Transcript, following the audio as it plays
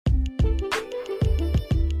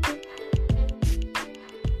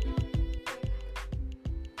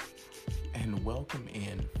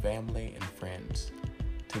family and friends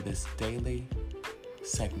to this daily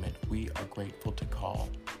segment we are grateful to call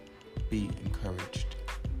Be Encouraged.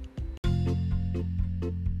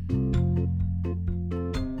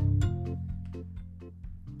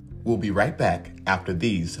 We'll be right back after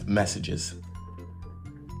these messages.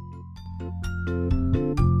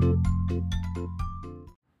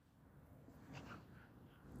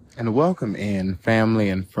 And welcome in, family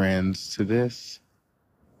and friends, to this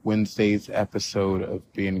Wednesday's episode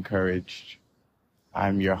of Be Encouraged.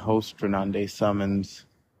 I'm your host, Drananda Summons.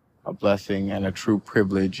 A blessing and a true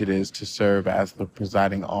privilege it is to serve as the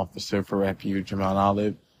presiding officer for Refuge Mount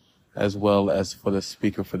Olive, as well as for the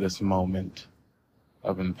speaker for this moment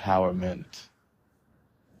of empowerment.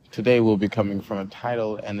 Today we'll be coming from a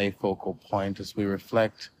title and a focal point as we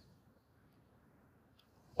reflect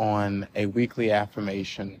on a weekly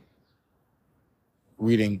affirmation,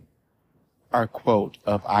 reading our quote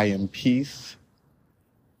of I am peace,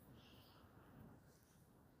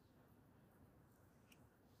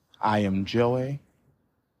 I am joy,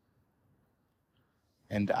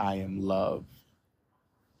 and I am love.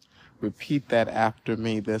 Repeat that after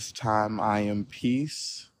me this time. I am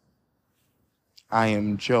peace, I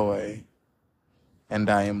am joy, and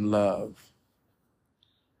I am love.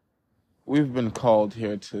 We've been called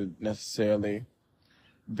here to necessarily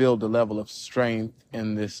build a level of strength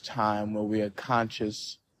in this time where we are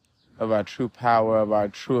conscious of our true power, of our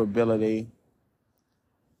true ability.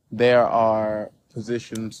 There are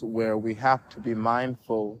positions where we have to be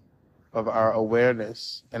mindful of our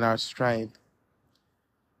awareness and our strength.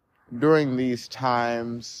 During these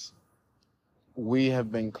times, we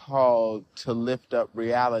have been called to lift up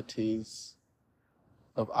realities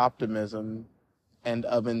of optimism and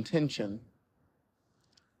of intention.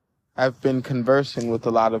 I've been conversing with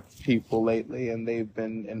a lot of people lately, and they've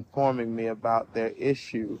been informing me about their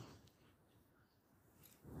issue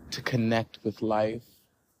to connect with life.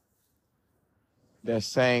 They're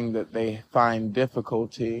saying that they find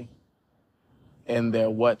difficulty in their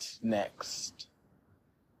what's next.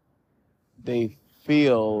 They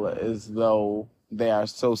feel as though they are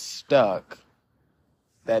so stuck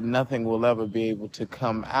that nothing will ever be able to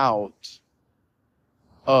come out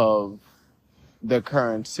of their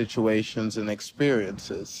current situations and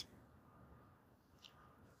experiences.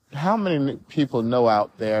 How many people know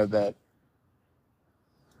out there that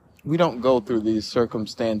we don't go through these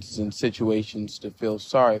circumstances and situations to feel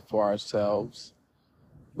sorry for ourselves?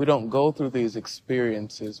 We don't go through these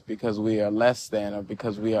experiences because we are less than or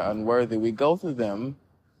because we are unworthy. We go through them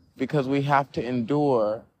because we have to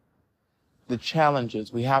endure the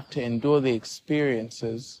challenges. We have to endure the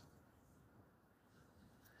experiences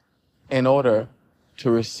in order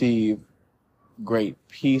to receive great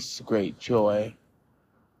peace, great joy,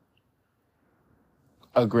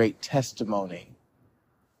 a great testimony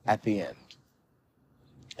at the end.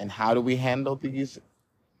 And how do we handle these?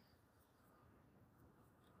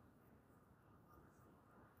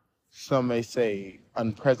 Some may say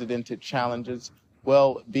unprecedented challenges.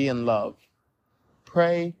 Well, be in love.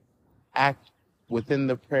 Pray, act within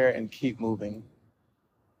the prayer, and keep moving.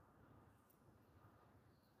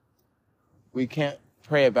 We can't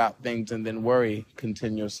pray about things and then worry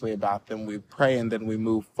continuously about them. We pray and then we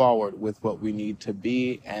move forward with what we need to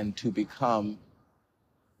be and to become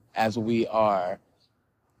as we are,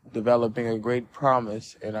 developing a great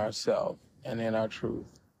promise in ourselves and in our truth.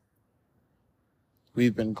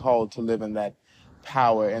 We've been called to live in that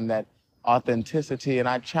power and that authenticity. And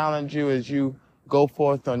I challenge you as you go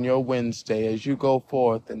forth on your Wednesday, as you go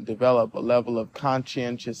forth and develop a level of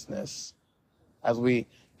conscientiousness, as we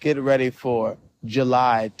get ready for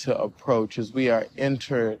July to approach, as we are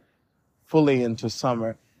entered fully into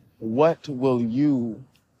summer, what will you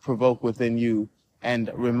provoke within you?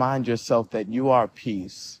 And remind yourself that you are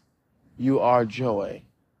peace, you are joy,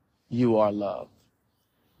 you are love.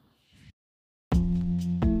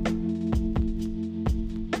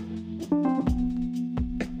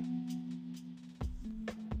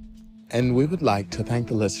 And we would like to thank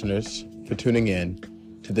the listeners for tuning in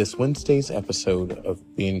to this Wednesday's episode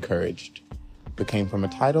of Be Encouraged. It came from a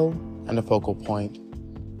title and a focal point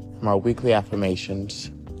from our weekly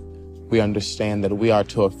affirmations. We understand that we are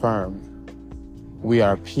to affirm. We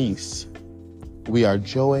are peace, we are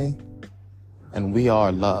joy, and we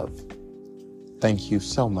are love. Thank you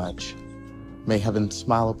so much. May heaven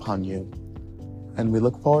smile upon you. And we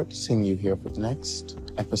look forward to seeing you here for the next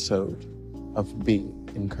episode of Be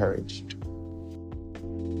Encouraged.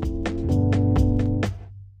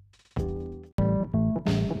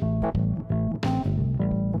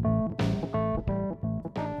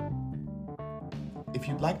 If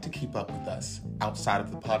you'd like to keep up with us outside of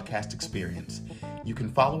the podcast experience, You can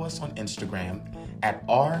follow us on Instagram at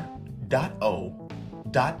r.o.m.o_.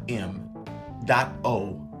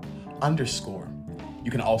 You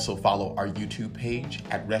can also follow our YouTube page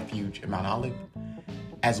at Refuge in Mount Olive,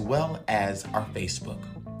 as well as our Facebook.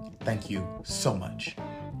 Thank you so much.